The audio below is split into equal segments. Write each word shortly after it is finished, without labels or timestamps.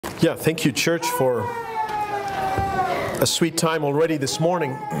Yeah, thank you, church, for a sweet time already this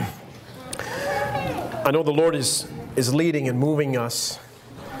morning. I know the Lord is leading and moving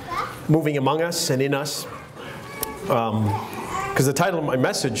among us and in us. Because the title of my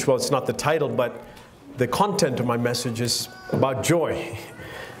message, well, it's not the title, but the content of my message is about joy.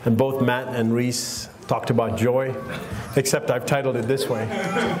 And both Matt and Reese talked about joy, except I've titled it this way.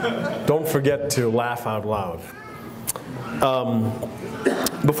 Don't forget to laugh out loud.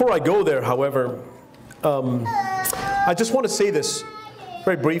 Before I go there, however, I just want to say this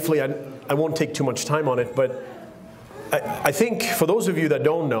very briefly. I won't take too much time on it, but I think for those of you that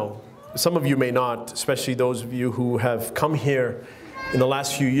don't know, some of you may not, especially those of you who have come here in the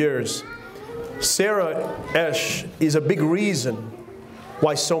last few years, Sarah Esch is a big reason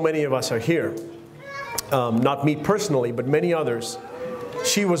why so many of us are here. Not me personally, but many others.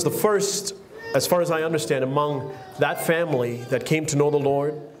 She was the first, as far as I understand, among that family that came to know the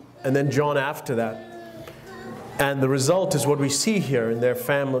Lord, and then John after that. And the result is what we see here in their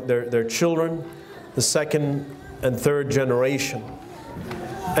family, their children, the second and third generation.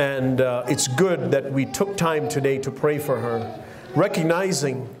 And it's good that we took time today to pray for her,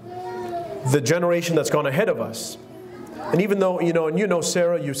 recognizing the generation that's gone ahead of us. And even though, you know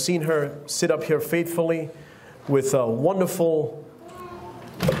Sarah, you've seen her sit up here faithfully with a wonderful,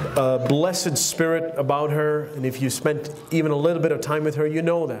 blessed spirit about her. And if you spent even a little bit of time with her, you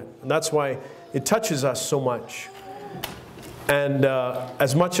know that. And that's why it touches us so much. And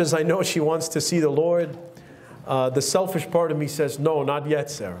as much as I know she wants to see the Lord, the selfish part of me says, no, not yet,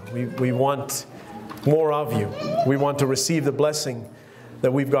 Sarah. We want more of you. We want to receive the blessing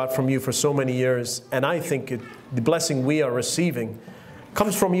that we've got from you for so many years. And I think the blessing we are receiving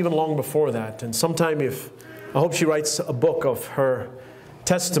comes from even long before that. And sometime I hope she writes a book of her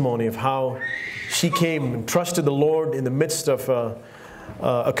testimony of how she came and trusted the Lord in the midst of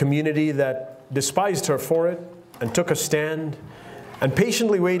a community that despised her for it and took a stand and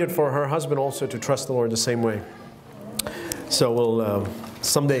patiently waited for her husband also to trust the Lord the same way. So we'll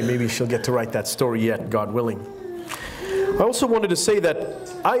someday maybe she'll get to write that story yet, God willing. I also wanted to say that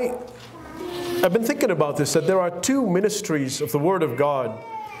I've been thinking about this, that there are two ministries of the Word of God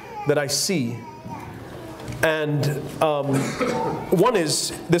that I see. And one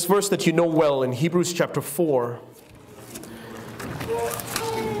is this verse that you know well in Hebrews chapter 4,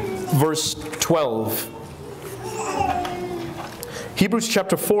 verse 12. Hebrews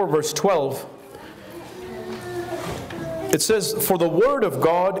chapter 4, verse 12. It says, "For the Word of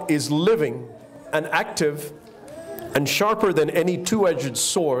God is living and active and sharper than any two-edged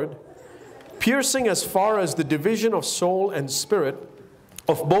sword, piercing as far as the division of soul and spirit,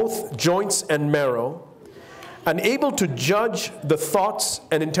 of both joints and marrow, and able to judge the thoughts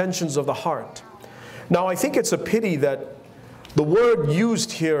and intentions of the heart." Now, I think it's a pity that the word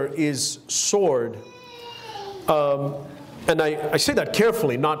used here is sword. And I say that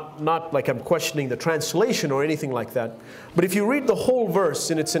carefully, not like I'm questioning the translation or anything like that. But if you read the whole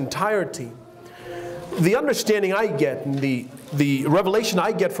verse in its entirety, the understanding I get and the revelation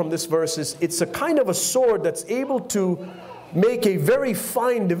I get from this verse is it's a kind of a sword that's able to make a very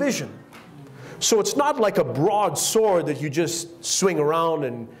fine division. So it's not like a broad sword that you just swing around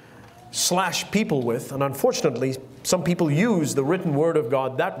and slash people with. And unfortunately, some people use the written Word of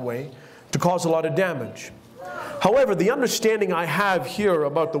God that way to cause a lot of damage. However, the understanding I have here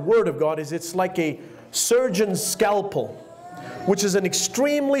about the Word of God is it's like a surgeon's scalpel, which is an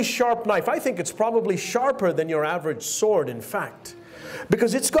extremely sharp knife. I think it's probably sharper than your average sword, in fact.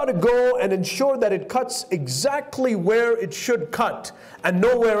 Because it's got to go and ensure that it cuts exactly where it should cut and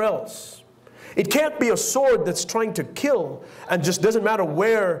nowhere else. It can't be a sword that's trying to kill and just doesn't matter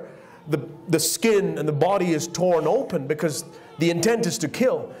where the skin and the body is torn open, because the intent is to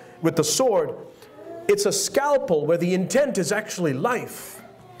kill. With the sword, it's a scalpel where the intent is actually life.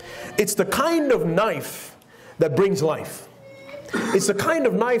 It's the kind of knife that brings life. It's the kind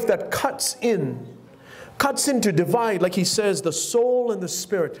of knife that cuts in to divide, like he says, the soul and the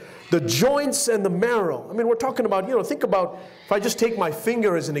spirit, the joints and the marrow. I mean, we're talking about, think about, if I just take my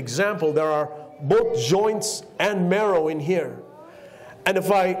finger as an example, there are both joints and marrow in here. And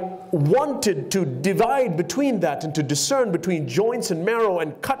if I wanted to divide between that and to discern between joints and marrow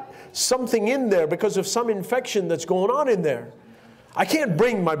and cut something in there because of some infection that's going on in there, I can't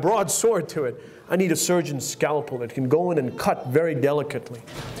bring my broadsword to it. I need a surgeon's scalpel that can go in and cut very delicately.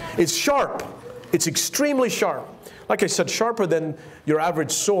 It's sharp. It's extremely sharp. Like I said, sharper than your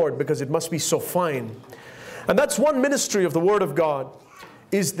average sword because it must be so fine. And that's one ministry of the Word of God,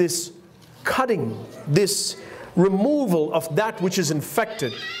 is this cutting, this removal of that which is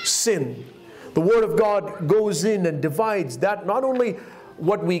infected, sin. The Word of God goes in and divides that, not only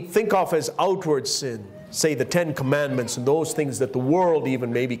what we think of as outward sin, say the 10 Commandments and those things that the world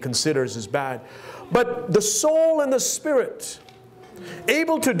even maybe considers as bad. But the soul and the spirit,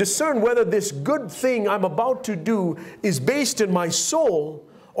 able to discern whether this good thing I'm about to do is based in my soul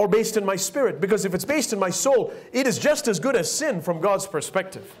or based in my spirit. Because if it's based in my soul, it is just as good as sin from God's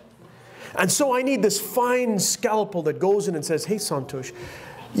perspective. And so I need this fine scalpel that goes in and says, hey, Santosh,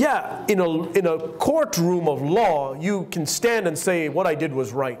 yeah, in a courtroom of law, you can stand and say what I did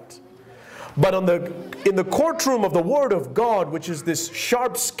was right. But in the courtroom of the Word of God, which is this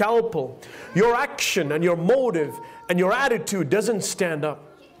sharp scalpel, your action and your motive and your attitude doesn't stand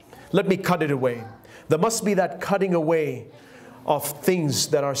up. Let me cut it away. There must be that cutting away of things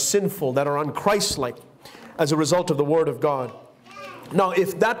that are sinful, that are unchristlike as a result of the Word of God. Now,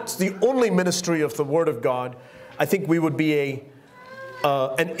 if that's the only ministry of the Word of God, I think we would be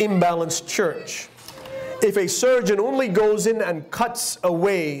an imbalanced church. If a surgeon only goes in and cuts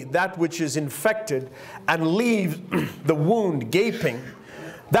away that which is infected and leaves the wound gaping,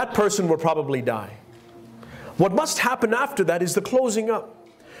 that person will probably die. What must happen after that is the closing up,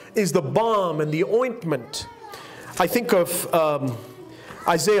 is the balm and the ointment. I think of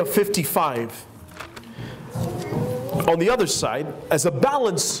Isaiah 55 on the other side as a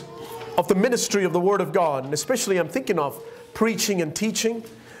balance of the ministry of the Word of God. And especially I'm thinking of preaching and teaching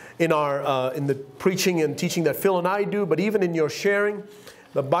in the preaching and teaching that Phil and I do, but even in your sharing,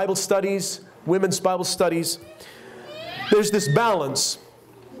 the Bible studies, women's Bible studies, there's this balance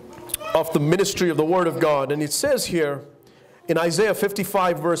of the ministry of the Word of God. And it says here in Isaiah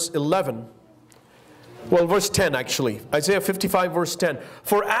 55 verse 11, well, verse 10 actually, Isaiah 55 verse 10,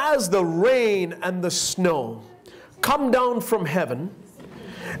 for as the rain and the snow come down from heaven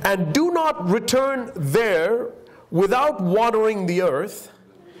and do not return there without watering the earth,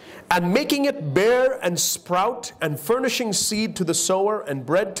 and making it bear and sprout, and furnishing seed to the sower and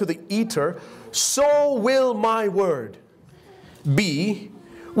bread to the eater, so will my word be,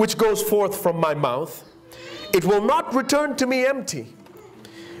 which goes forth from my mouth. It will not return to me empty,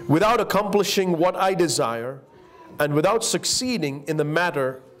 without accomplishing what I desire, and without succeeding in the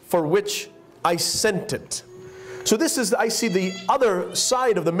matter for which I sent it. So this is, I see the other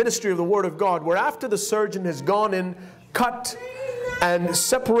side of the ministry of the Word of God, where after the surgeon has gone in, cut and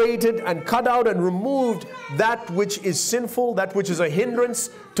separated and cut out and removed that which is sinful, that which is a hindrance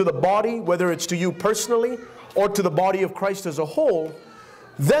to the body, whether it's to you personally or to the body of Christ as a whole,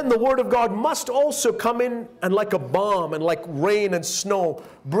 then the Word of God must also come in and like a balm and like rain and snow,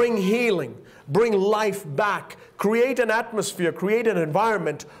 bring healing, bring life back, create an atmosphere, create an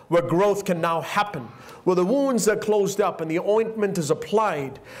environment where growth can now happen, where the wounds are closed up and the ointment is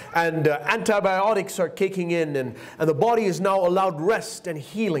applied and antibiotics are kicking in and the body is now allowed rest and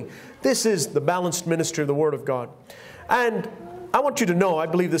healing. This is the balanced ministry of the Word of God. And I want you to know, I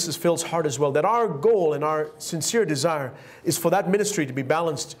believe this is Phil's heart as well, that our goal and our sincere desire is for that ministry to be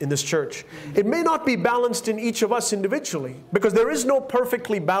balanced in this church. It may not be balanced in each of us individually, because there is no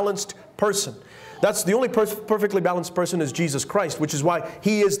perfectly balanced person. That's the only perfectly balanced person is Jesus Christ, which is why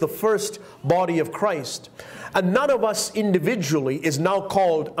He is the first body of Christ. And none of us individually is now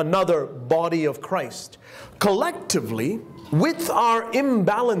called another body of Christ. Collectively, with our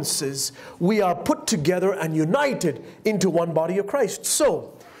imbalances, we are put together and united into one body of Christ.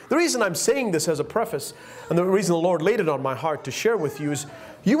 So, the reason I'm saying this as a preface, and the reason the Lord laid it on my heart to share with you is,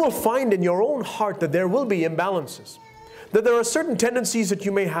 you will find in your own heart that there will be imbalances. That there are certain tendencies that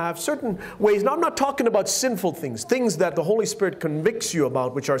you may have, certain ways. Now, I'm not talking about sinful things, things that the Holy Spirit convicts you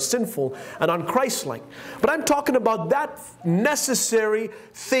about, which are sinful and unchristlike. But I'm talking about that necessary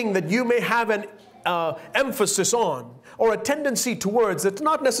thing that you may have an emphasis on, or a tendency towards that's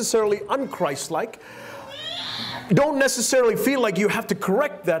not necessarily unchristlike. Don't necessarily feel like you have to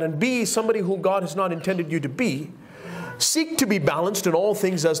correct that and be somebody who God has not intended you to be. Seek to be balanced in all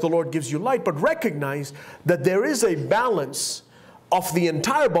things as the Lord gives you light, but recognize that there is a balance of the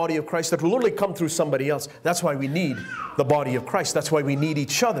entire body of Christ that will only come through somebody else. That's why we need the body of Christ. That's why we need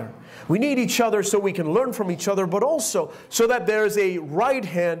each other. We need each other so we can learn from each other, but also so that there is a right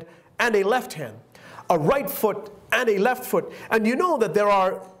hand and a left hand, a right foot and a left foot. And you know that there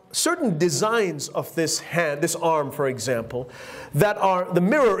are certain designs of this hand, this arm, for example, that are the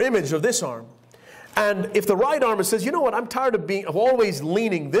mirror image of this arm. And if the right arm says, you know what, I'm tired of always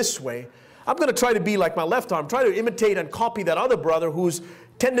leaning this way, I'm going to try to be like my left arm, try to imitate and copy that other brother whose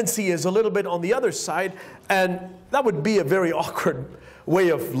tendency is a little bit on the other side, and that would be a very awkward way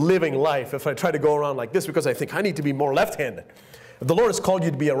of living life if I try to go around like this, because I think I need to be more left-handed. If the Lord has called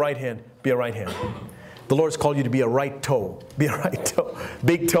you to be a right hand, be a right hand. The Lord has called you to be a right toe, be a right toe,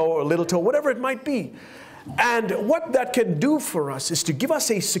 big toe or little toe, whatever it might be. And what that can do for us is to give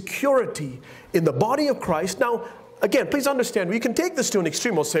us a security in the body of Christ. Now, again, please understand, we can take this to an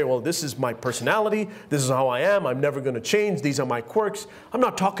extreme. We'll say, well, this is my personality. This is how I am. I'm never going to change. These are my quirks. I'm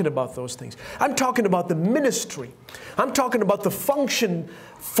not talking about those things. I'm talking about the ministry. I'm talking about the function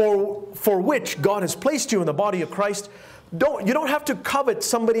for which God has placed you in the body of Christ. You don't have to covet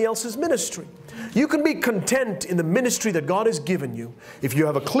somebody else's ministry. You can be content in the ministry that God has given you. If you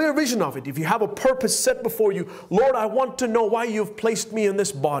have a clear vision of it, if you have a purpose set before you, Lord, I want to know why you've placed me in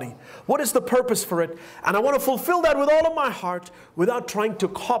this body. What is the purpose for it? And I want to fulfill that with all of my heart without trying to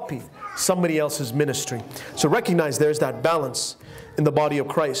copy somebody else's ministry. So recognize there's that balance in the body of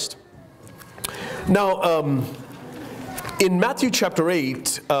Christ. Now, in Matthew chapter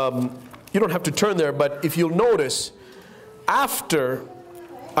 8, you don't have to turn there, but if you'll notice, after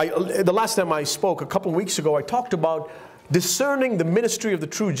the last time I spoke, a couple of weeks ago, I talked about discerning the ministry of the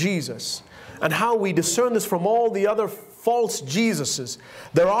true Jesus and how we discern this from all the other false Jesuses.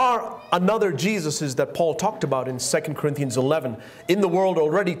 There are another Jesuses that Paul talked about in 2 Corinthians 11. In the world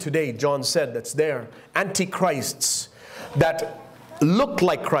already today, John said, that's there. Antichrists that look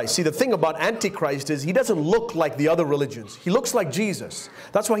like Christ. See, the thing about Antichrist is he doesn't look like the other religions. He looks like Jesus.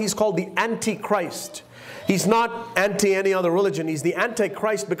 That's why he's called the Antichrist. He's not anti any other religion. He's the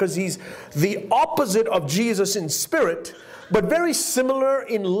Antichrist because he's the opposite of Jesus in spirit, but very similar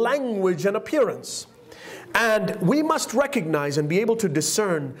in language and appearance. And we must recognize and be able to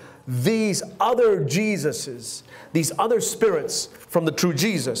discern these other Jesuses, these other spirits from the true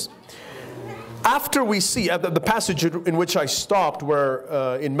Jesus. After we see the passage in which I stopped,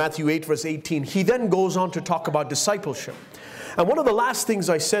 where in Matthew 8 verse 18, he then goes on to talk about discipleship. And one of the last things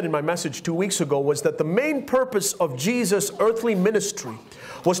I said in my message 2 weeks ago was that the main purpose of Jesus' earthly ministry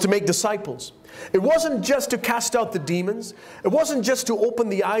was to make disciples. It wasn't just to cast out the demons. It wasn't just to open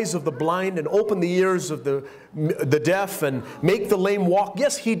the eyes of the blind and open the ears of the deaf and make the lame walk.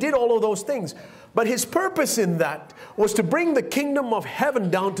 Yes, he did all of those things. But his purpose in that was to bring the kingdom of heaven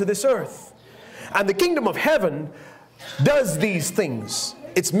down to this earth. And the kingdom of heaven does these things.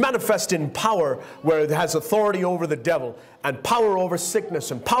 It's manifest in power, where it has authority over the devil and power over sickness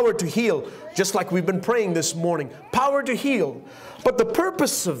and power to heal, just like we've been praying this morning. Power to heal. But the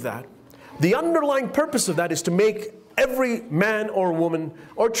purpose of that, the underlying purpose of that, is to make every man or woman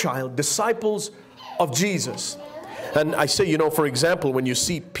or child disciples of Jesus. And I say, for example, when you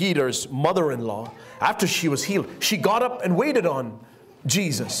see Peter's mother-in-law, after she was healed, she got up and waited on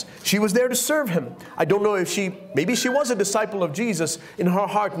Jesus. She was there to serve him. I don't know if maybe she was a disciple of Jesus in her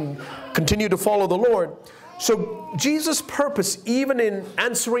heart and continued to follow the Lord. So Jesus' purpose, even in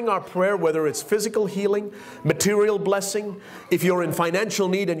answering our prayer, whether it's physical healing, material blessing, if you're in financial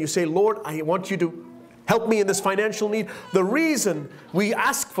need and you say, Lord, I want you to help me in this financial need. The reason we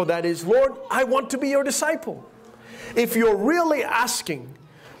ask for that is, Lord, I want to be your disciple. If you're really asking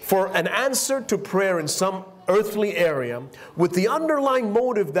for an answer to prayer in some earthly area, with the underlying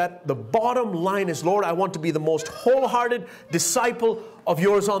motive that the bottom line is, Lord, I want to be the most wholehearted disciple of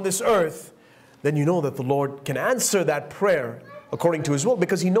yours on this earth, then you know that the Lord can answer that prayer according to his will,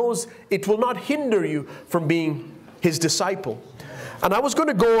 because he knows it will not hinder you from being his disciple. And I was going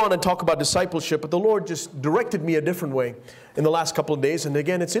to go on and talk about discipleship, but the Lord just directed me a different way in the last couple of days. And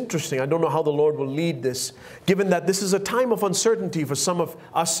again, it's interesting. I don't know how the Lord will lead this, given that this is a time of uncertainty for some of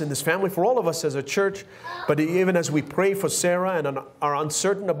us in this family, for all of us as a church. But even as we pray for Sarah and are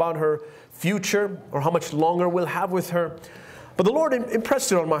uncertain about her future or how much longer we'll have with her. But the Lord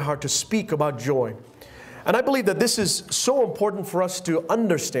impressed it on my heart to speak about joy. And I believe that this is so important for us to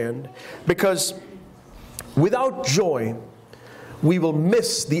understand, because without joy, we will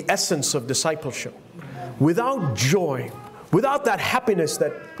miss the essence of discipleship. Without joy, without that happiness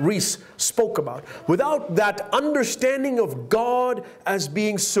that Reese spoke about, without that understanding of God as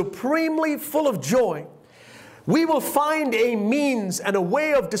being supremely full of joy, we will find a means and a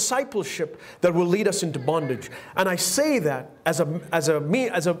way of discipleship that will lead us into bondage. And I say that as a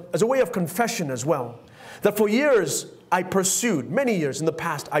way of confession as well. That for years I pursued, many years in the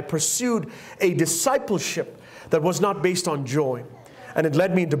past, I pursued a discipleship that was not based on joy. And it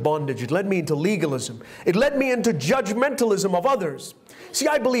led me into bondage. It led me into legalism. It led me into judgmentalism of others. See,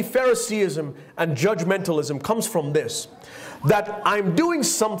 I believe Phariseeism and judgmentalism comes from this, that I'm doing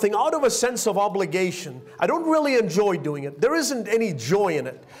something out of a sense of obligation. I don't really enjoy doing it. There isn't any joy in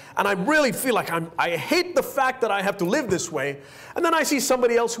it. And I really feel like I hate the fact that I have to live this way. And then I see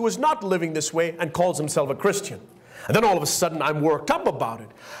somebody else who is not living this way and calls himself a Christian. And then all of a sudden I'm worked up about it.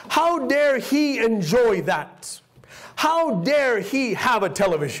 How dare he enjoy that? How dare he have a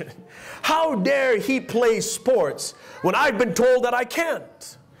television? How dare he play sports when I've been told that I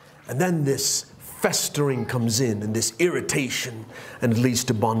can't? And then this festering comes in and this irritation, and it leads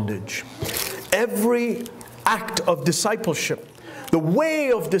to bondage. Every act of discipleship, the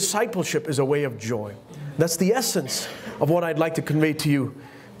way of discipleship, is a way of joy. That's the essence of what I'd like to convey to you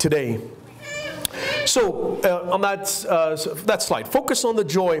today. So on that slide, focus on the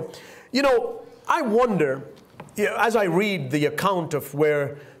joy. You know, I wonder, as I read the account of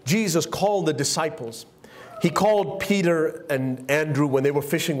where Jesus called the disciples, He called Peter and Andrew when they were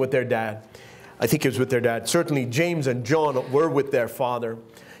fishing with their dad. I think it was with their dad. Certainly James and John were with their father.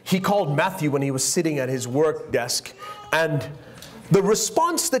 He called Matthew when he was sitting at his work desk. And the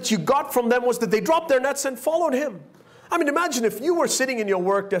response that you got from them was that they dropped their nets and followed Him. I mean, imagine if you were sitting in your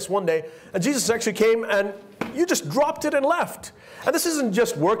work desk one day and Jesus actually came and you just dropped it and left. And this isn't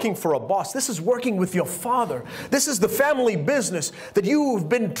just working for a boss. This is working with your Father. This is the family business that you've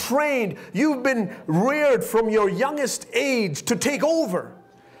been trained, you've been reared from your youngest age to take over.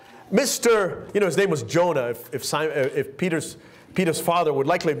 His name was Jonah. If Peter's father would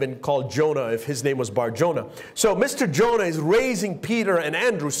likely have been called Jonah if his name was Bar Jonah. So Mr. Jonah is raising Peter and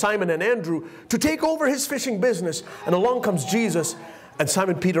Andrew, Simon and Andrew, to take over his fishing business. And along comes Jesus, and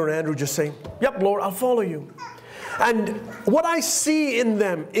Simon, Peter, and Andrew just say, "Yep, Lord, I'll follow you." And what I see in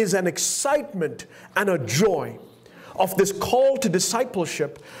them is an excitement and a joy of this call to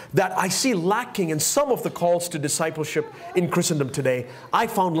discipleship that I see lacking in some of the calls to discipleship in Christendom today. I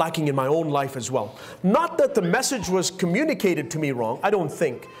found lacking in my own life as well. Not that the message was communicated to me wrong. I don't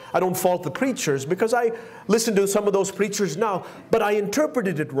think. I don't fault the preachers because I listen to some of those preachers now, but I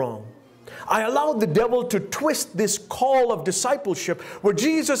interpreted it wrong. I allowed the devil to twist this call of discipleship where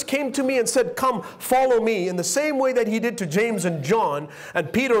Jesus came to me and said, "Come, follow me," in the same way that He did to James and John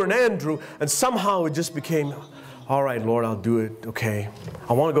and Peter and Andrew, and somehow it just became, "All right, Lord, I'll do it. Okay,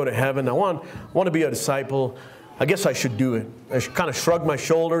 I want to go to heaven. I want to be a disciple. I guess I should do it." I kind of shrugged my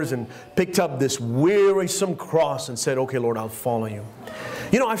shoulders and picked up this wearisome cross and said, "Okay, Lord, I'll follow you."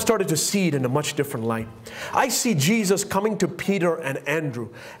 You know, I've started to see it in a much different light. I see Jesus coming to Peter and Andrew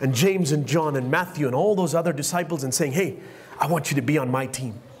and James and John and Matthew and all those other disciples and saying, "Hey, I want you to be on my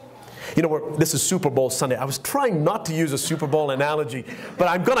team." You know, this is Super Bowl Sunday. I was trying not to use a Super Bowl analogy, but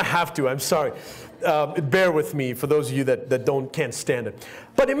I'm going to have to. I'm sorry. Bear with me for those of you that can't stand it.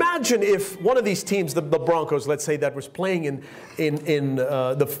 But imagine if one of these teams, the Broncos, let's say, that was playing in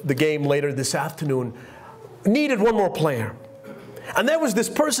the game later this afternoon, needed one more player. And there was this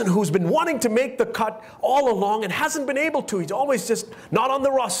person who's been wanting to make the cut all along and hasn't been able to. He's always just not on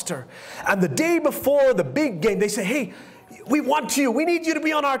the roster. And the day before the big game, they say, "Hey, we want you. We need you to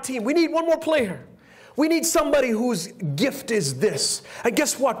be on our team. We need one more player. We need somebody whose gift is this. And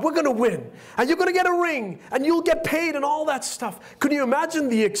guess what? We're going to win. And you're going to get a ring. And you'll get paid and all that stuff." Can you imagine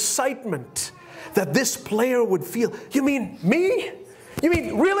the excitement that this player would feel? "You mean me? You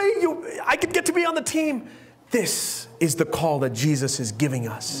mean really? I could get to be on the team?" This is the call that Jesus is giving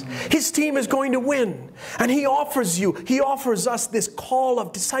us. His team is going to win. And He offers us this call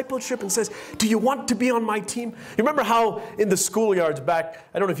of discipleship and says, "Do you want to be on my team?" You remember how in the schoolyards back,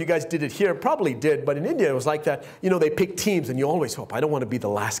 I don't know if you guys did it here, probably did, but in India it was like that. You know, they pick teams and you always hope, I don't want to be the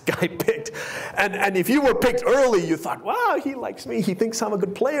last guy picked. And if you were picked early, you thought, "Wow, he likes me. He thinks I'm a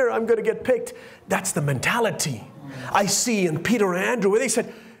good player. I'm going to get picked." That's the mentality I see in Peter and Andrew, where they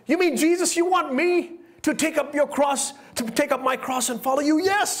said, "You mean, Jesus, you want me to take up your cross, to take up my cross and follow you?"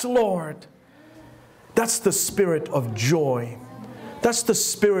 "Yes, Lord." That's the spirit of joy. That's the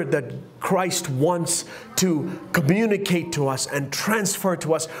spirit that Christ wants to communicate to us and transfer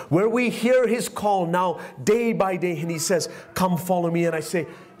to us, where we hear His call now day by day and He says, "Come follow me." And I say,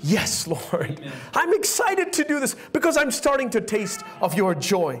 "Yes, Lord." Amen. I'm excited to do this because I'm starting to taste of your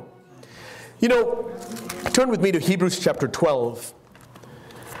joy. You know, turn with me to Hebrews chapter 12.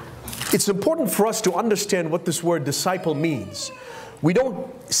 It's important for us to understand what this word disciple means. We don't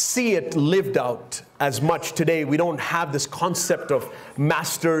see it lived out as much today. We don't have this concept of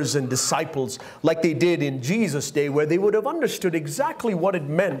masters and disciples like they did in Jesus' day, where they would have understood exactly what it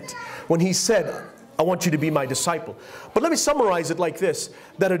meant when He said, "I want you to be my disciple." But let me summarize it like this,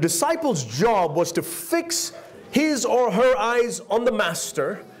 that a disciple's job was to fix his or her eyes on the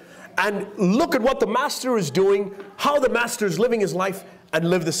master and look at what the master is doing, how the master is living his life, and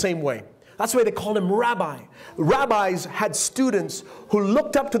live the same way. That's why they called him rabbi. Rabbis had students who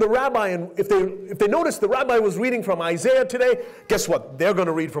looked up to the rabbi, and if they noticed the rabbi was reading from Isaiah today, guess what? They're going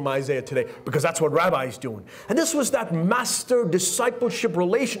to read from Isaiah today, because that's what rabbi's doing. And this was that master-discipleship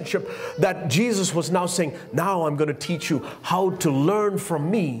relationship that Jesus was now saying, "Now I'm going to teach you how to learn from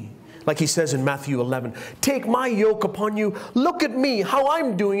me." Like He says in Matthew 11, "Take my yoke upon you, look at me, how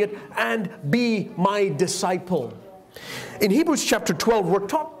I'm doing it, and be my disciple." In Hebrews chapter 12,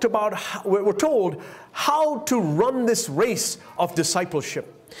 we're told how to run this race of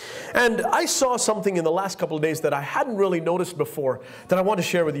discipleship. And I saw something in the last couple of days that I hadn't really noticed before that I want to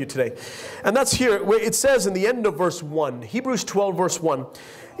share with you today. And that's here, where it says in the end of verse 1, Hebrews 12 verse 1,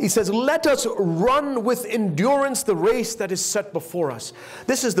 he says, let us run with endurance the race that is set before us.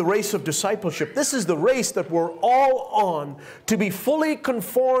 This is the race of discipleship. This is the race that we're all on to be fully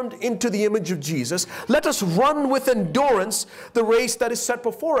conformed into the image of Jesus. Let us run with endurance the race that is set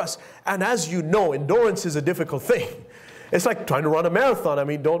before us. And as you know, endurance is a difficult thing. It's like trying to run a marathon. I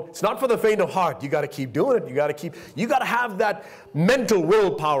mean, it's not for the faint of heart. You got to keep doing it. You got to have that mental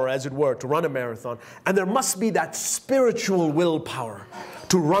willpower, as it were, to run a marathon. And there must be that spiritual willpower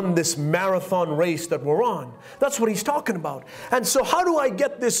to run this marathon race that we're on. That's what he's talking about. And so how do I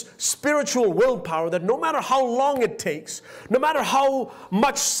get this spiritual willpower that no matter how long it takes, no matter how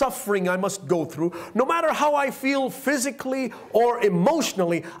much suffering I must go through, no matter how I feel physically or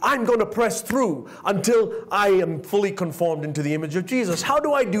emotionally, I'm going to press through until I am fully conformed into the image of Jesus. How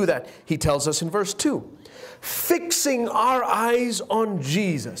do I do that? He tells us in verse 2. Fixing our eyes on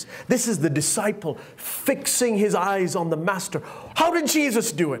Jesus. This is the disciple fixing his eyes on the Master. How did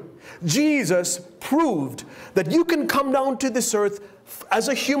Jesus do it? Jesus proved that you can come down to this earth as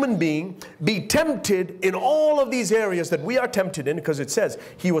a human being, be tempted in all of these areas that we are tempted in, because it says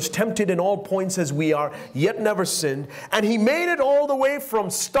he was tempted in all points as we are, yet never sinned. And he made it all the way from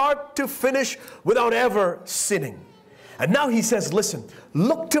start to finish without ever sinning. And now he says, listen,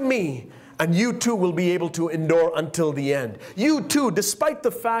 look to me, and you too will be able to endure until the end. You too, despite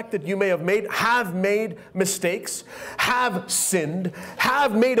the fact that you may have made mistakes, have sinned,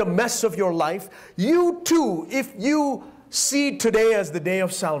 have made a mess of your life, you too, if you see today as the day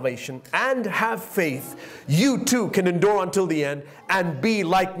of salvation and have faith, you too can endure until the end and be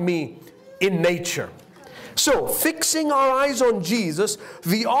like me in nature. So, fixing our eyes on Jesus,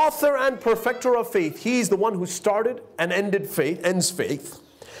 the author and perfecter of faith. He's the one who started and ends faith.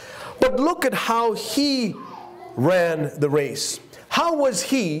 But look at how he ran the race. How was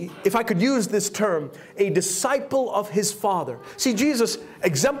he, if I could use this term, a disciple of his Father? See, Jesus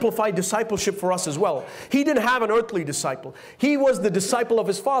exemplified discipleship for us as well. He didn't have an earthly disciple. He was the disciple of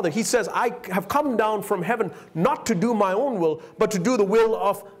his Father. He says, I have come down from heaven not to do my own will, but to do the will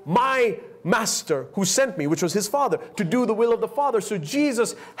of my Master who sent me, which was his Father, to do the will of the Father. So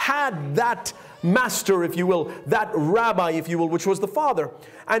Jesus had that master, if you will, that rabbi, if you will, which was the Father.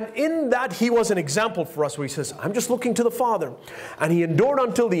 And in that he was an example for us, where he says, I'm just looking to the Father. And he endured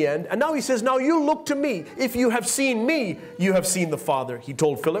until the end. And now he says, now you look to me. If you have seen me, you have seen the Father, he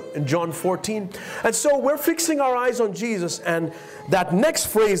told Philip in John 14. And so we're fixing our eyes on Jesus. And that next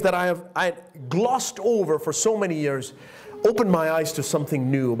phrase that I glossed over for so many years opened my eyes to something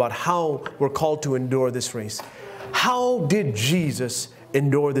new about how we're called to endure this race. How did Jesus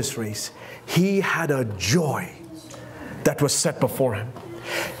endure this race? He had a joy that was set before him.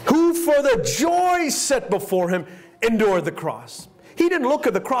 Who for the joy set before him endured the cross. He didn't look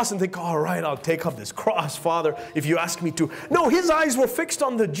at the cross and think, all right, I'll take up this cross, Father, if you ask me to. No, his eyes were fixed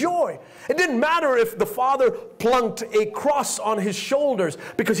on the joy. It didn't matter if the Father plunked a cross on his shoulders,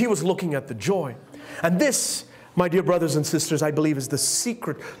 because he was looking at the joy. And this, my dear brothers and sisters, I believe is the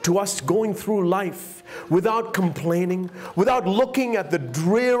secret to us going through life without complaining, without looking at the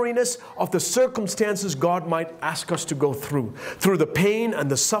dreariness of the circumstances God might ask us to go through the pain and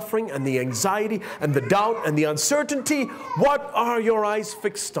the suffering and the anxiety and the doubt and the uncertainty. What are your eyes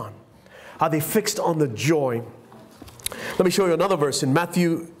fixed on? Are they fixed on the joy? Let me show you another verse in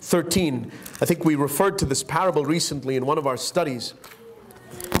Matthew 13. I think we referred to this parable recently in one of our studies.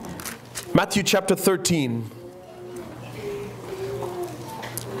 Matthew chapter 13.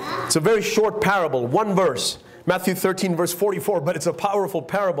 It's a very short parable, one verse. Matthew 13 verse 44, but it's a powerful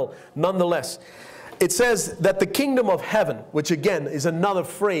parable nonetheless. It says that the kingdom of heaven, which again is another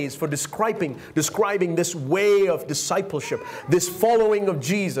phrase for describing this way of discipleship, this following of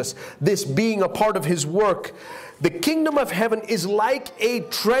Jesus, this being a part of his work. The kingdom of heaven is like a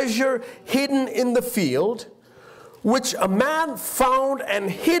treasure hidden in the field, which a man found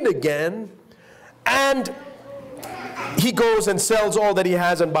and hid again, and he goes and sells all that he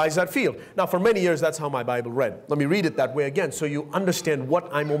has and buys that field. Now, for many years, that's how my Bible read. Let me read it that way again so you understand what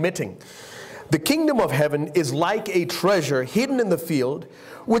I'm omitting. The kingdom of heaven is like a treasure hidden in the field,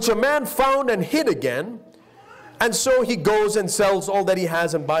 which a man found and hid again, and so he goes and sells all that he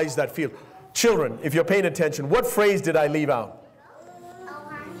has and buys that field. Children, if you're paying attention, what phrase did I leave out?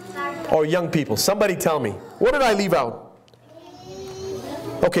 Or young people, somebody tell me. What did I leave out?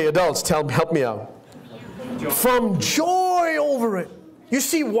 Okay, adults, help me out. From joy over it. You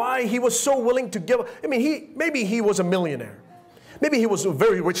see why he was so willing to give. I mean, maybe he was a millionaire. Maybe he was a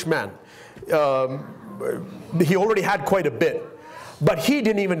very rich man. He already had quite a bit. But he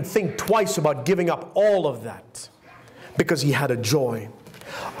didn't even think twice about giving up all of that because he had a joy.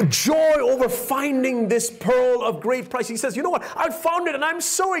 Joy over finding this pearl of great price. He says, you know what? I found it and I'm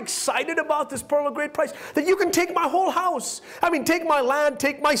so excited about this pearl of great price that you can take my whole house. I mean, take my land,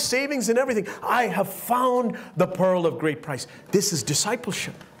 take my savings and everything. I have found the pearl of great price. This is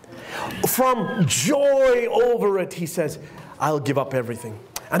discipleship. From joy over it, he says, I'll give up everything.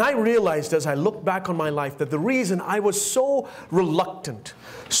 And I realized as I look back on my life that the reason I was so reluctant,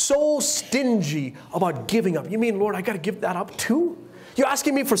 so stingy about giving up. You mean, Lord, I got to give that up too? You're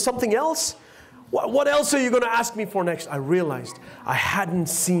asking me for something else? What else are you going to ask me for next? I realized I hadn't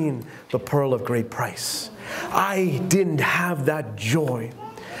seen the pearl of great price. I didn't have that joy.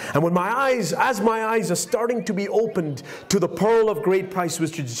 And when as my eyes are starting to be opened to the pearl of great price,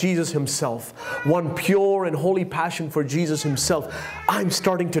 which is Jesus himself, one pure and holy passion for Jesus himself, I'm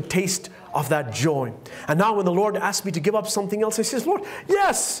starting to taste of that joy. And now when the Lord asks me to give up something else, I says, Lord,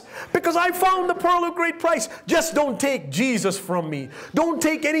 yes, because I found the pearl of great price. Just don't take Jesus from me. Don't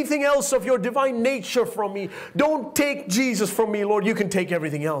take anything else of your divine nature from me. Don't take Jesus from me, Lord. You can take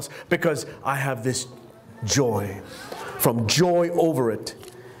everything else because I have this joy. From joy over it,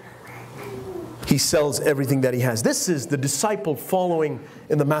 he sells everything that he has. This is the disciple following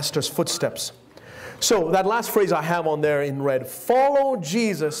in the master's footsteps. So that last phrase I have on there in red, follow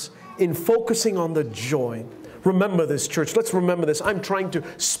Jesus in focusing on the joy. Remember this, church. Let's remember this. I'm trying to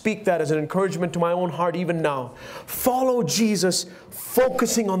speak that as an encouragement to my own heart even now. Follow Jesus,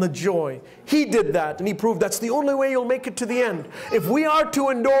 focusing on the joy. He did that, and he proved that's the only way you'll make it to the end. If we are to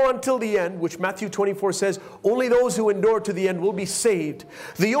endure until the end, which Matthew 24 says, only those who endure to the end will be saved.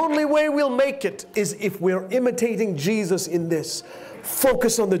 The only way we'll make it is if we're imitating Jesus in this.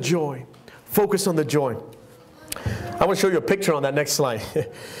 Focus on the joy. Focus on the joy. I want to show you a picture on that next slide.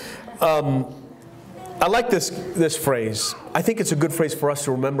 I like this phrase. I think it's a good phrase for us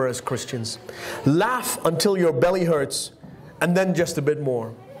to remember as Christians. Laugh until your belly hurts, and then just a bit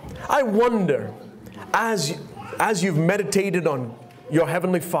more. I wonder, as you've meditated on your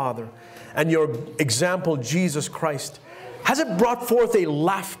Heavenly Father and your example, Jesus Christ, has it brought forth a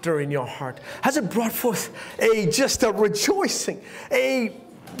laughter in your heart? Has it brought forth just a rejoicing, a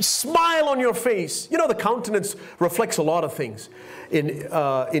smile on your face? You know, the countenance reflects a lot of things.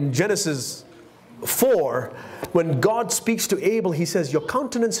 In Genesis 4, when God speaks to Abel, he says, your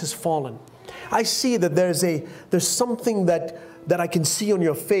countenance has fallen. I see that there's something that I can see on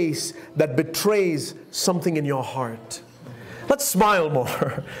your face that betrays something in your heart. Let's smile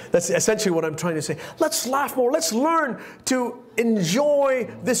more. That's essentially what I'm trying to say. Let's laugh more. Let's learn to enjoy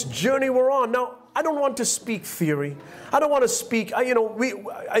this journey we're on. Now, I don't want to speak theory. I don't want to speak,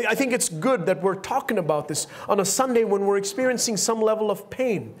 I think it's good that we're talking about this on a Sunday when we're experiencing some level of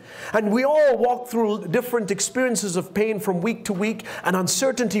pain. And we all walk through different experiences of pain from week to week and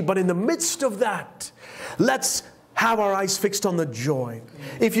uncertainty. But in the midst of that, let's have our eyes fixed on the joy.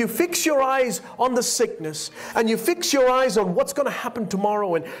 If you fix your eyes on the sickness, and you fix your eyes on what's going to happen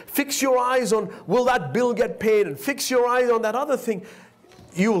tomorrow, and fix your eyes on will that bill get paid, and fix your eyes on that other thing,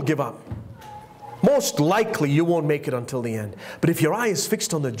 you will give up. Most likely you won't make it until the end. But if your eye is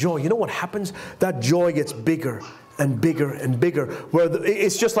fixed on the joy, you know what happens? That joy gets bigger and bigger and bigger. Where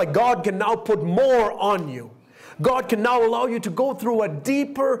it's just like God can now put more on you. God can now allow you to go through a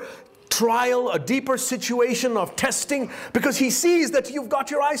deeper trial, a deeper situation of testing, because he sees that you've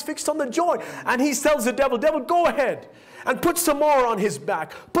got your eyes fixed on the joy. And he tells the devil, go ahead and put some more on his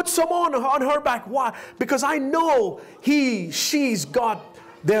back. Put some more on her back. Why? Because I know she's got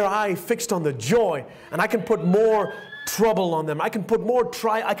their eye fixed on the joy, and I can put more trouble on them. I can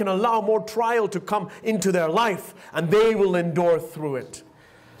allow more trial to come into their life, and they will endure through it.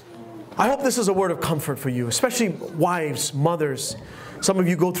 I hope this is a word of comfort for you, especially wives, mothers. Some of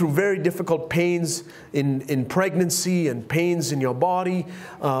you go through very difficult pains in pregnancy and pains in your body.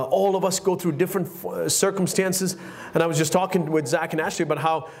 All of us go through different circumstances. And I was just talking with Zach and Ashley about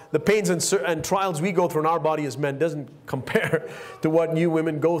how the pains and trials we go through in our body as men doesn't compare to what you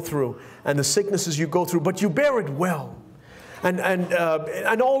women go through and the sicknesses you go through. But you bear it well.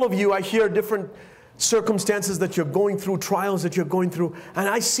 And all of you, I hear different circumstances that you're going through, trials that you're going through, and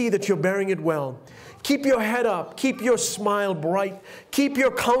I see that you're bearing it well. Keep your head up. Keep your smile bright. Keep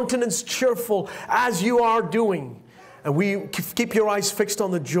your countenance cheerful as you are doing. And we keep your eyes fixed on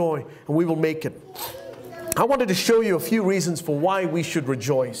the joy, and we will make it. I wanted to show you a few reasons for why we should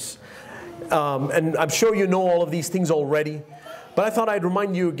rejoice. And I'm sure you know all of these things already, but I thought I'd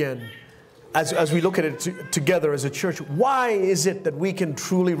remind you again. as we look at it together as a church, why is it that we can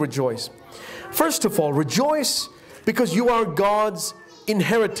truly rejoice? First of all, rejoice because you are God's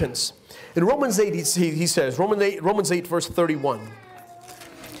inheritance. In Romans 8, he says, Romans 8 verse 31,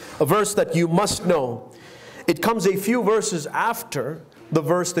 a verse that you must know. It comes a few verses after the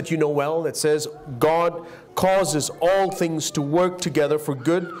verse that you know well that says, God causes all things to work together for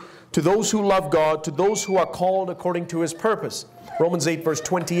good to those who love God, to those who are called according to His purpose. Romans 8 verse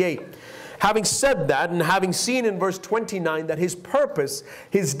 28. Having said that, and having seen in verse 29 that His purpose,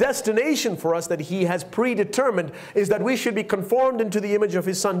 His destination for us that He has predetermined is that we should be conformed into the image of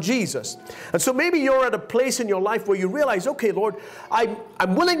His Son Jesus. And so maybe you're at a place in your life where you realize, okay, Lord,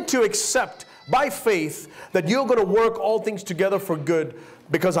 I'm willing to accept by faith that you're going to work all things together for good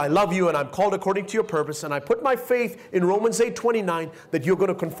because I love you and I'm called according to your purpose. And I put my faith in Romans 8:29 that you're going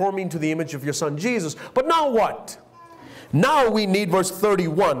to conform me into the image of your Son Jesus. But now what? Now we need verse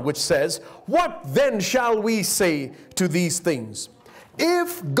 31, which says, what then shall we say to these things?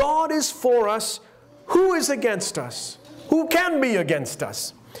 If God is for us, who is against us? Who can be against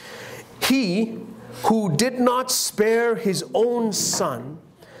us? He who did not spare His own Son,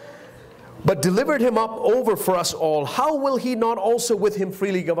 but delivered Him up over for us all, how will He not also with Him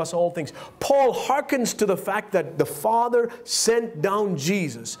freely give us all things? Paul hearkens to the fact that the Father sent down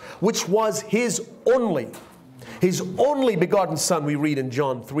Jesus, which was His only begotten Son, we read in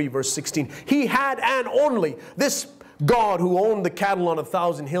John 3 verse 16. He had an only. This God who owned the cattle on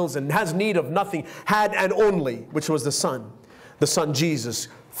 1,000 hills and has need of nothing, had an only, which was the Son Jesus,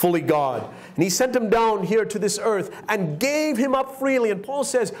 fully God. And He sent Him down here to this earth and gave Him up freely. And Paul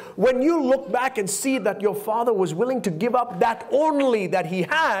says, when you look back and see that your Father was willing to give up that only that He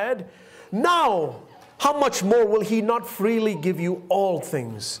had, now how much more will He not freely give you all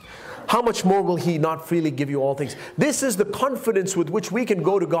things? How much more will He not freely give you all things? This is the confidence with which we can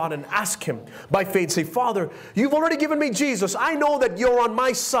go to God and ask Him by faith. Say, Father, you've already given me Jesus. I know that you're on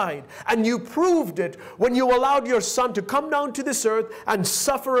my side. And you proved it when you allowed your Son to come down to this earth and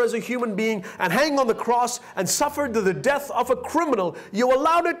suffer as a human being and hang on the cross and suffer the death of a criminal. You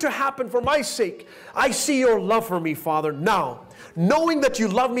allowed it to happen for my sake. I see your love for me, Father. Now, knowing that you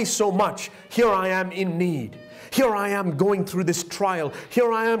love me so much, here I am in need. Here I am going through this trial.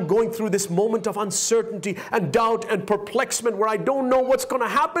 Here I am going through this moment of uncertainty and doubt and perplexement where I don't know what's going to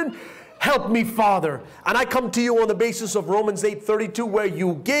happen. Help me, Father. And I come to you on the basis of Romans 8:32, where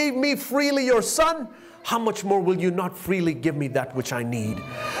you gave me freely your Son. How much more will you not freely give me that which I need?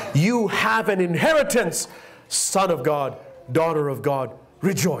 You have an inheritance, Son of God, daughter of God.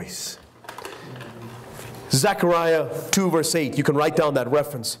 Rejoice. Zechariah 2 verse 8. You can write down that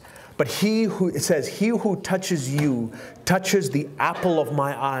reference. But it says, he who touches you touches the apple of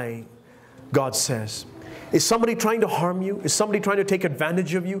my eye, God says. Is somebody trying to harm you? Is somebody trying to take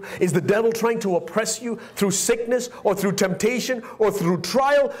advantage of you? Is the devil trying to oppress you through sickness or through temptation or through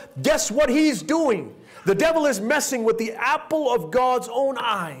trial? Guess what he's doing? The devil is messing with the apple of God's own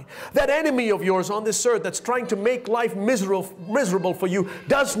eye. That enemy of yours on this earth that's trying to make life miserable for you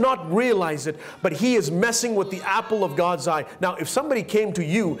does not realize it, but he is messing with the apple of God's eye. Now, if somebody came to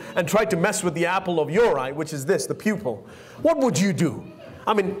you and tried to mess with the apple of your eye, which is this, the pupil, what would you do?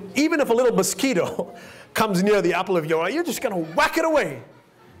 I mean, even if a little mosquito comes near the apple of your eye, you're just going to whack it away.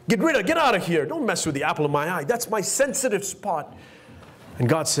 Get out of here. Don't mess with the apple of my eye. That's my sensitive spot. And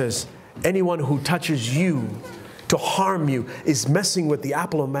God says, anyone who touches you to harm you is messing with the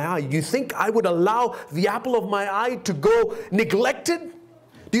apple of my eye. You think I would allow the apple of my eye to go neglected?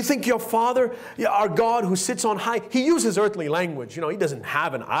 Do you think your Father, our God who sits on high, He uses earthly language. You know, He doesn't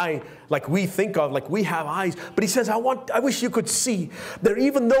have an eye like we think of, like we have eyes. But He says, I wish you could see that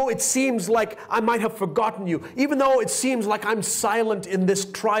even though it seems like I might have forgotten you, even though it seems like I'm silent in this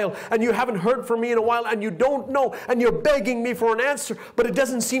trial and you haven't heard from me in a while and you don't know and you're begging me for an answer, but it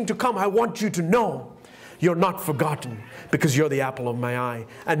doesn't seem to come. I want you to know you're not forgotten because you're the apple of my eye.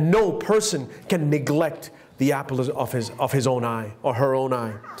 And no person can neglect the apple of his own eye or her own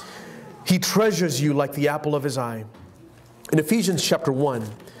eye. He treasures you like the apple of His eye. In Ephesians chapter 1,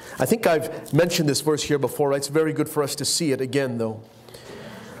 I think I've mentioned this verse here before. It's very good for us to see it again though.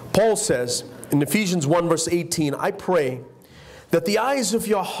 Paul says in Ephesians 1 verse 18, I pray that the eyes of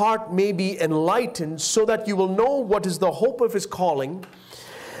your heart may be enlightened so that you will know what is the hope of His calling,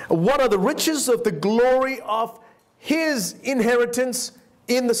 what are the riches of the glory of His inheritance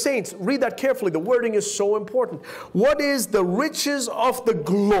in the saints. Read that carefully. The wording is so important. What is the riches of the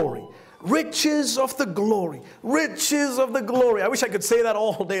glory? Riches of the glory. Riches of the glory. I wish I could say that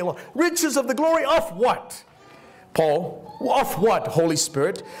all day long. Riches of the glory of what? Paul, of what, Holy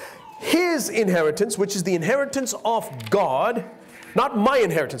Spirit? His inheritance, which is the inheritance of God Not my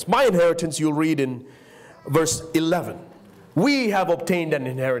inheritance. My inheritance you'll read in verse 11. We have obtained an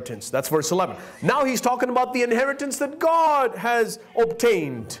inheritance. That's verse 11. Now he's talking about the inheritance that God has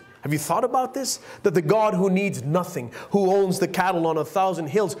obtained. Have you thought about this? That the God who needs nothing, who owns the cattle on 1,000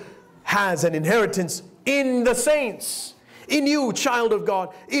 hills, has an inheritance in the saints. In you, child of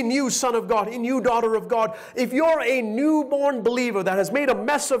God. In you, son of God. In you, daughter of God. If you're a newborn believer that has made a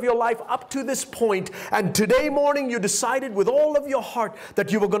mess of your life up to this point, and today morning you decided with all of your heart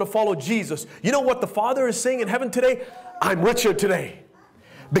that you were going to follow Jesus, you know what the Father is saying in heaven today? I'm richer today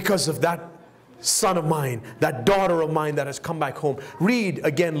because of that son of mine, that daughter of mine that has come back home. Read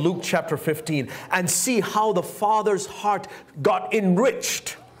again Luke chapter 15 and see how the Father's heart got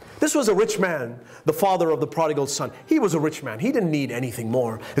enriched. This was a rich man, the father of the prodigal son. He was a rich man. He didn't need anything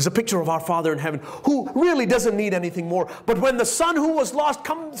more. It's a picture of our Father in heaven who really doesn't need anything more. But when the son who was lost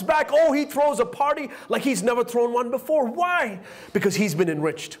comes back, oh, he throws a party like he's never thrown one before. Why? Because he's been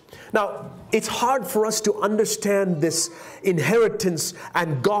enriched. Now, it's hard for us to understand this inheritance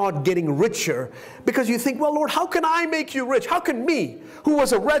and God getting richer because you think, well, Lord, how can I make you rich? How can me, who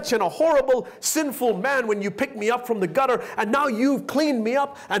was a wretch and a horrible, sinful man when you picked me up from the gutter, and now you've cleaned me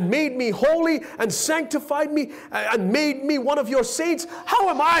up and made me holy and sanctified me and made me one of your saints, how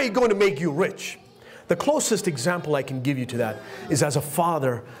am I going to make you rich? The closest example I can give you to that is as a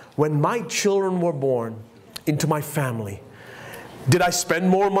father, when my children were born into my family, did I spend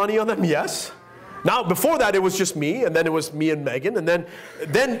more money on them? Yes. Now, before that, it was just me, and then it was me and Megan, and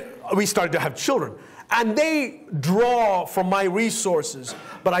then we started to have children. And they draw from my resources,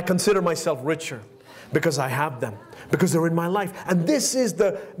 but I consider myself richer because I have them, because they're in my life. And this is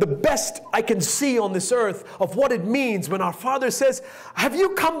the best I can see on this earth of what it means when our Father says, have you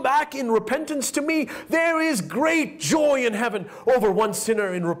come back in repentance to me? There is great joy in heaven over one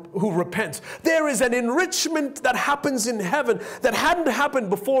sinner who repents. There is an enrichment that happens in heaven that hadn't happened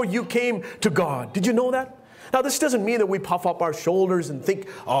before you came to God. Did you know that? Now, this doesn't mean that we puff up our shoulders and think,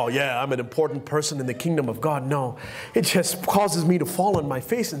 oh yeah, I'm an important person in the kingdom of God. No, it just causes me to fall on my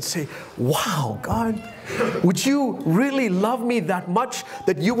face and say, wow, God, would you really love me that much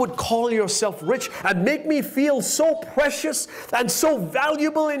that you would call yourself rich and make me feel so precious and so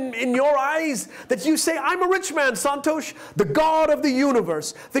valuable in your eyes that you say, I'm a rich man, Santosh, the God of the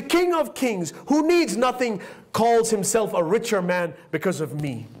universe, the King of kings, who needs nothing, calls himself a richer man because of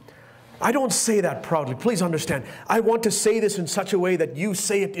me. I don't say that proudly. Please understand. I want to say this in such a way that you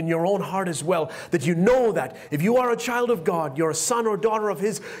say it in your own heart as well. That you know that if you are a child of God, you're a son or daughter of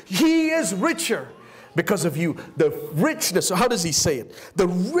His, He is richer because of you. The richness, how does He say it? The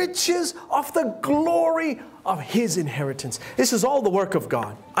riches of the glory of His inheritance. This is all the work of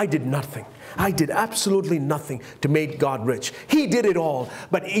God. I did nothing. I did absolutely nothing to make God rich. He did it all,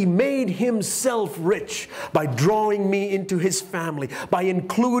 but He made Himself rich by drawing me into His family, by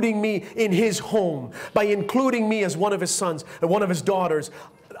including me in His home, by including me as one of His sons and one of His daughters.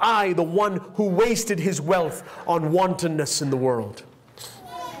 I, the one who wasted His wealth on wantonness in the world.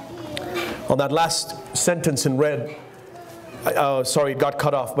 On that last sentence in red, sorry, it got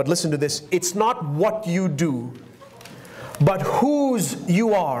cut off, but listen to this. It's not what you do, but whose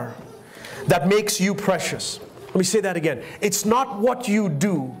you are that makes you precious. Let me say that again. It's not what you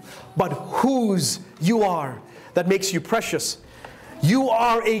do, but whose you are that makes you precious. You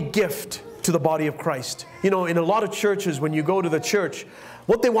are a gift to the body of Christ. You know, in a lot of churches, when you go to the church,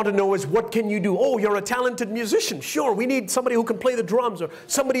 what they want to know is, what can you do? Oh, you're a talented musician. Sure, we need somebody who can play the drums, or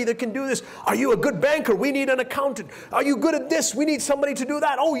somebody that can do this. Are you a good banker? We need an accountant. Are you good at this? We need somebody to do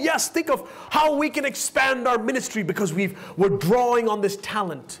that. Oh yes, think of how we can expand our ministry because we're drawing on this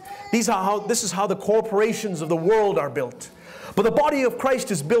talent. This is how the corporations of the world are built. But the body of Christ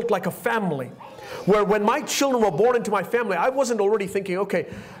is built like a family, where when my children were born into my family, I wasn't already thinking, okay,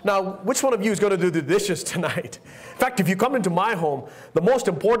 now which one of you is going to do the dishes tonight? In fact, if you come into my home, the most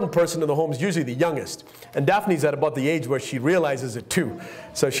important person in the home is usually the youngest. And Daphne's at about the age where she realizes it too.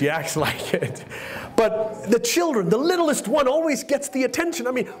 So she acts like it. But the children, the littlest one always gets the attention.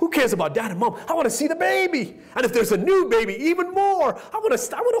 I mean, who cares about dad and mom? I want to see the baby. And if there's a new baby, even more. I want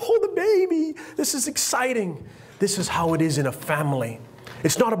to hold the baby. This is exciting. This is how it is in a family.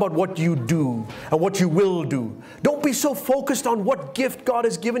 It's not about what you do and what you will do. Don't be so focused on what gift God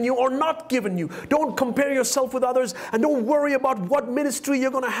has given you or not given you. Don't compare yourself with others, and don't worry about what ministry you're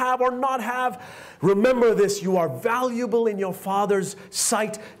going to have or not have. Remember this, you are valuable in your Father's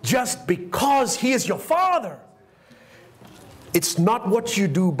sight just because He is your Father. It's not what you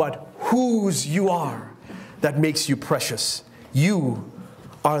do, but whose you are that makes you precious. You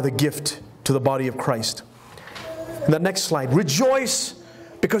are the gift to the body of Christ. And the next slide, rejoice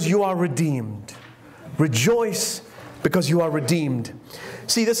because you are redeemed. Rejoice because you are redeemed.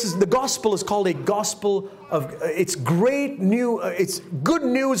 See, the gospel is called a gospel of, it's good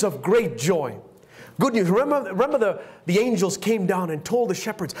news of great joy. Good news. Remember the angels came down and told the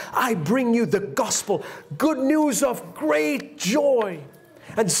shepherds, I bring you the gospel, good news of great joy.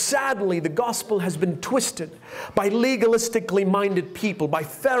 And sadly, the gospel has been twisted by legalistically minded people, by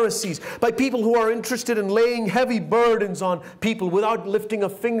Pharisees, by people who are interested in laying heavy burdens on people without lifting a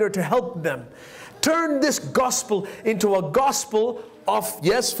finger to help them. Turn this gospel into a gospel of,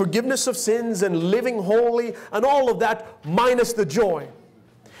 yes, forgiveness of sins and living holy and all of that, minus the joy.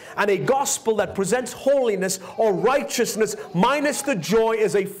 And a gospel that presents holiness or righteousness minus the joy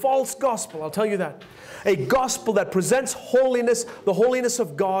is a false gospel. I'll tell you that. A gospel that presents holiness, the holiness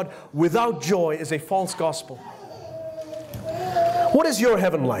of God, without joy is a false gospel. What is your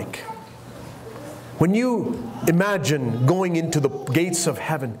heaven like? When you imagine going into the gates of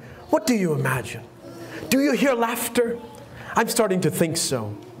heaven, what do you imagine? Do you hear laughter? I'm starting to think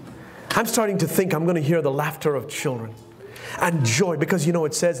so. I'm starting to think I'm going to hear the laughter of children. And joy, because you know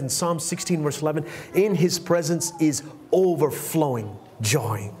it says in Psalm 16 verse 11, in His presence is overflowing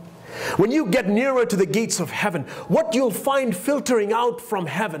joy. When you get nearer to the gates of heaven, what you'll find filtering out from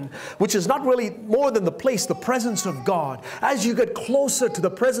heaven, which is not really more than the presence of God. As you get closer to the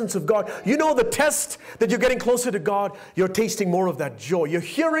presence of God, you know the test that you're getting closer to God, you're tasting more of that joy. You're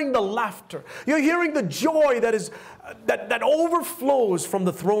hearing the laughter. You're hearing the joy that overflows from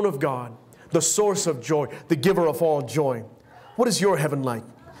the throne of God, the source of joy, the giver of all joy. What is your heaven like?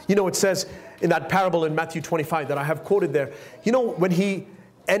 You know, it says in that parable in Matthew 25 that I have quoted there, you know, when he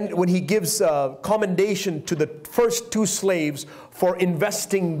gives commendation to the first two slaves for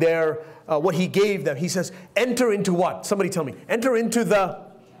investing their what he gave them, he says, enter into what? Somebody tell me. Enter into the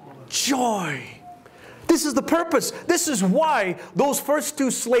joy. This is the purpose. This is why those first two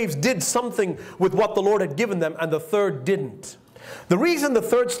slaves did something with what the Lord had given them and the third didn't. The reason the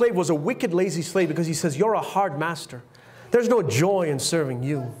third slave was a wicked, lazy slave, because he says, you're a hard master. There's no joy in serving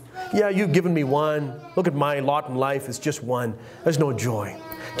you. Yeah, you've given me one. Look at my lot in life. It's just one. There's no joy.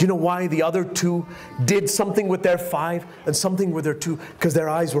 Do you know why the other two did something with their 5 and something with their 2? Because their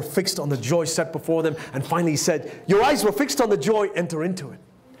eyes were fixed on the joy set before them. And finally he said, your eyes were fixed on the joy, enter into it.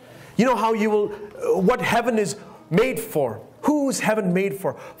 You know how you will, what heaven is made for. Who's heaven made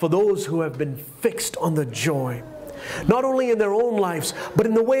for? For those who have been fixed on the joy. Not only in their own lives, but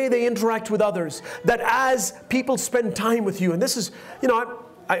in the way they interact with others. That as people spend time with you, and this is, you know,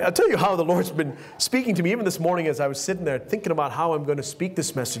 I'll tell you how the Lord's been speaking to me. Even this morning as I was sitting there thinking about how I'm going to speak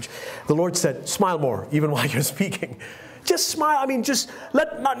this message, the Lord said, smile more, even while you're speaking. Just smile. I mean, just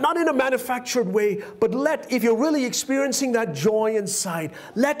not in a manufactured way, but if you're really experiencing that joy inside,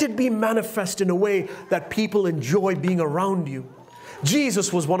 let it be manifest in a way that people enjoy being around you.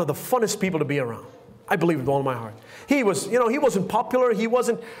 Jesus was one of the funnest people to be around. I believe with all my heart. He was, you know, he wasn't popular. He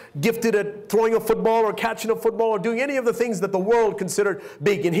wasn't gifted at throwing a football or catching a football or doing any of the things that the world considered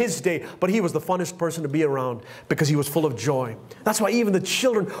big in his day. But he was the funnest person to be around because he was full of joy. That's why even the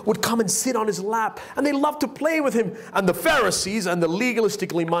children would come and sit on his lap and they loved to play with him. And the Pharisees and the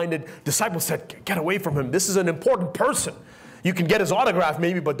legalistically minded disciples said, get away from him. This is an important person. You can get his autograph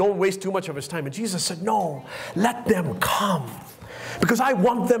maybe, but don't waste too much of his time. And Jesus said, no, let them come. Because I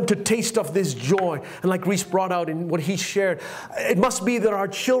want them to taste of this joy. And like Reese brought out in what he shared, it must be that our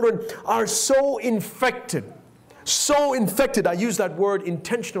children are so infected, I use that word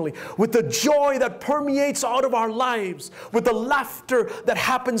intentionally, with the joy that permeates out of our lives, with the laughter that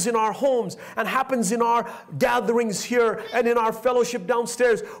happens in our homes and happens in our gatherings here and in our fellowship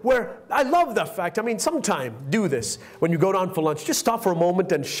downstairs, where I love that fact. I mean, sometime do this when you go down for lunch. Just stop for a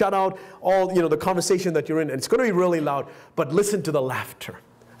moment and shut out all, you know, the conversation that you're in. And it's going to be really loud, but listen to the laughter.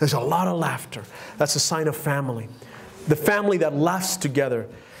 There's a lot of laughter. That's a sign of family. The family that laughs together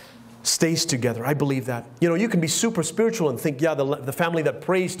stays together. I believe that. You know, you can be super spiritual and think, yeah, the family that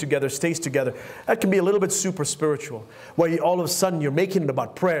prays together stays together. That can be a little bit super spiritual, where all of a sudden you're making it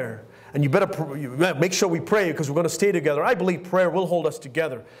about prayer. And you better make sure we pray because we're going to stay together. I believe prayer will hold us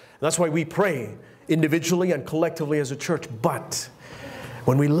together. And that's why we pray individually and collectively as a church. But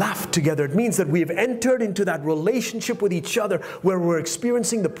when we laugh together, it means that we have entered into that relationship with each other where we're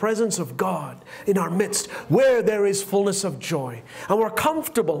experiencing the presence of God in our midst, where there is fullness of joy. And we're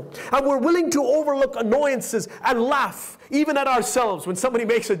comfortable, and we're willing to overlook annoyances and laugh, even at ourselves. When somebody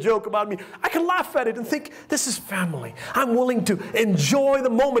makes a joke about me, I can laugh at it and think, this is family. I'm willing to enjoy the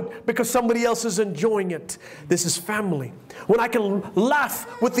moment because somebody else is enjoying it. This is family. When I can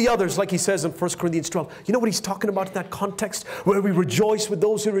laugh with the others, like he says in 1 Corinthians 12. You know what he's talking about in that context? Where we rejoice with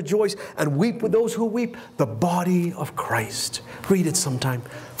those who rejoice, and weep with those who weep. The body of Christ. Read it sometime.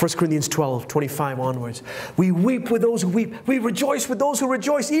 1 Corinthians 12:25 onwards. We weep with those who weep. We rejoice with those who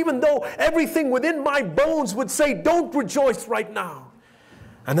rejoice, even though everything within my bones would say, don't rejoice right now.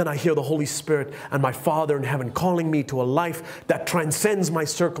 And then I hear the Holy Spirit and my Father in heaven calling me to a life that transcends my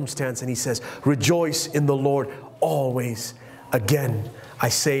circumstance. And He says, rejoice in the Lord always. Again, I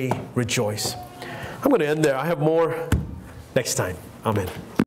say rejoice. I'm going to end there. I have more next time. Amen.